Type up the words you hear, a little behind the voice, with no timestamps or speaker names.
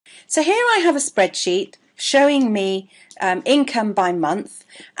So here I have a spreadsheet showing me income by month,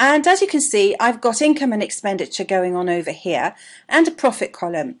 and as you can see I've got income and expenditure going on over here and a profit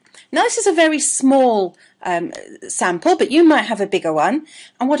column. Now this is a very small sample, but you might have a bigger one,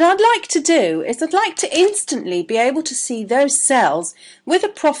 and what I'd like to do is I'd like to instantly be able to see those cells with a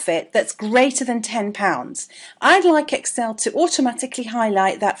profit that's greater than £10. I'd like Excel to automatically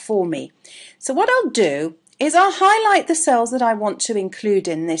highlight that for me. So what I'll do is I'll highlight the cells that I want to include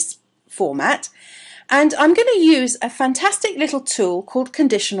in this format, and I'm going to use a fantastic little tool called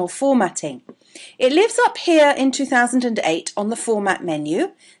Conditional Formatting. It lives up here in 2008 on the Format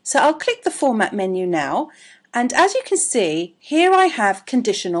menu, so I'll click the Format menu now, and as you can see here I have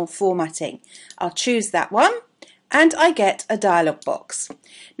Conditional Formatting. I'll choose that one and I get a dialog box.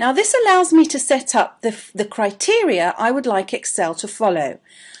 Now this allows me to set up the criteria I would like Excel to follow.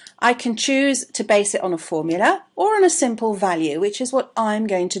 I can choose to base it on a formula or on a simple value, which is what I'm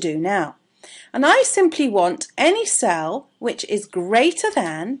going to do now. And I simply want any cell which is greater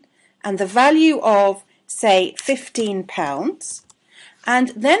than and the value of, say, £15, and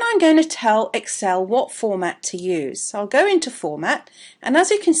then I'm going to tell Excel what format to use. So I'll go into Format, and as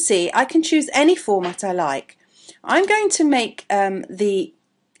you can see I can choose any format I like. I'm going to make the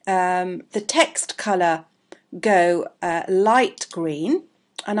text colour go light green,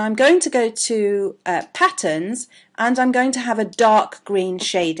 and I'm going to go to Patterns, and I'm going to have a dark green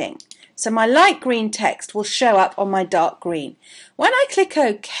shading. So my light green text will show up on my dark green. When I click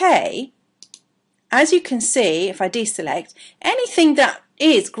OK, as you can see, if I deselect, anything that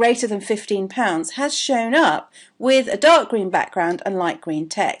is greater than £15 has shown up with a dark green background and light green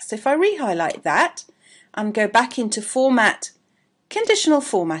text. So if I re-highlight that and go back into Format, Conditional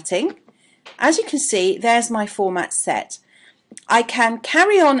Formatting, as you can see, there's my format set. I can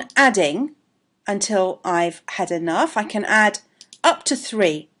carry on adding until I've had enough. I can add up to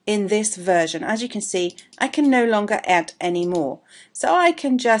 3 in this version. As you can see, I can no longer add any more. So I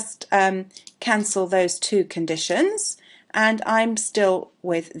can just cancel those 2 conditions, and I'm still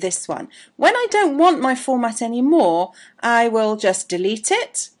with this one. When I don't want my format anymore, I will just delete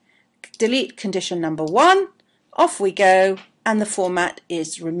it, delete condition number 1, off we go, and the format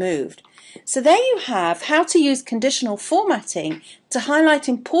is removed. So there you have how to use conditional formatting to highlight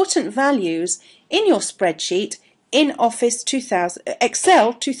important values in your spreadsheet in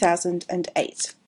Excel 2008.